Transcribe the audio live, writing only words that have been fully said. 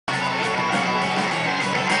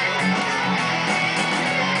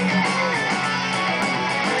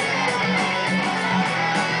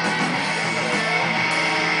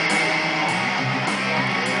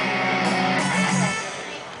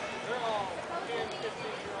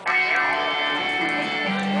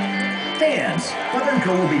Co.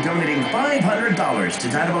 will be donating $500 to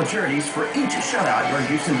Dynamo charities for each shutout your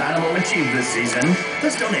Houston Dynamo achieved this season.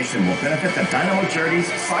 This donation will benefit the Dynamo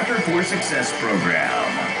Charities Soccer for Success program.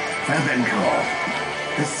 Co.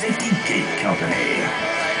 The Safety Gate Company.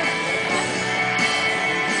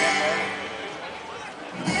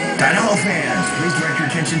 Dynamo fans, please direct your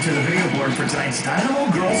attention to the video board for tonight's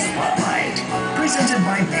Dynamo Girls Spotlight. Presented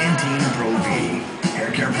by Pantene Pro V.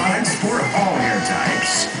 Hair care products for all hair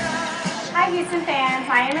types. Hi Houston fans,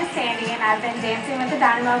 my name is Sandy and I've been dancing with the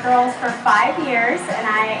Dynamo Girls for 5 years and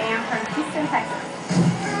I am from Houston, Texas.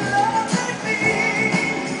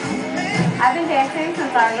 I've been dancing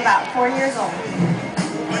since I was about 4 years old.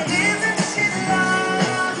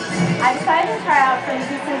 I decided to try out for the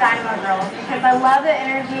Houston Dynamo Girls because I love the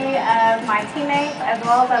energy of my teammates as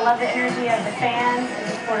well as I love the energy of the fans and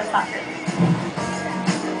the sport of soccer.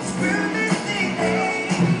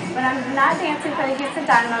 When I'm not dancing for the Houston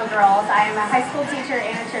Dynamo Girls, I am a high school teacher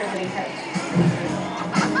and a cheerleading coach.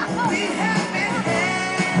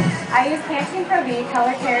 I use Pantene Pro V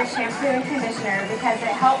Color Care Shampoo and Conditioner because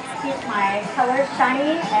it helps keep my colors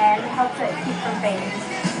shiny and helps it keep from fading.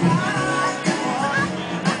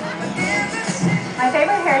 My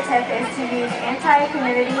favorite hair tip is to use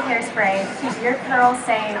anti-humidity hairspray to keep your curls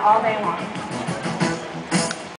staying all day long.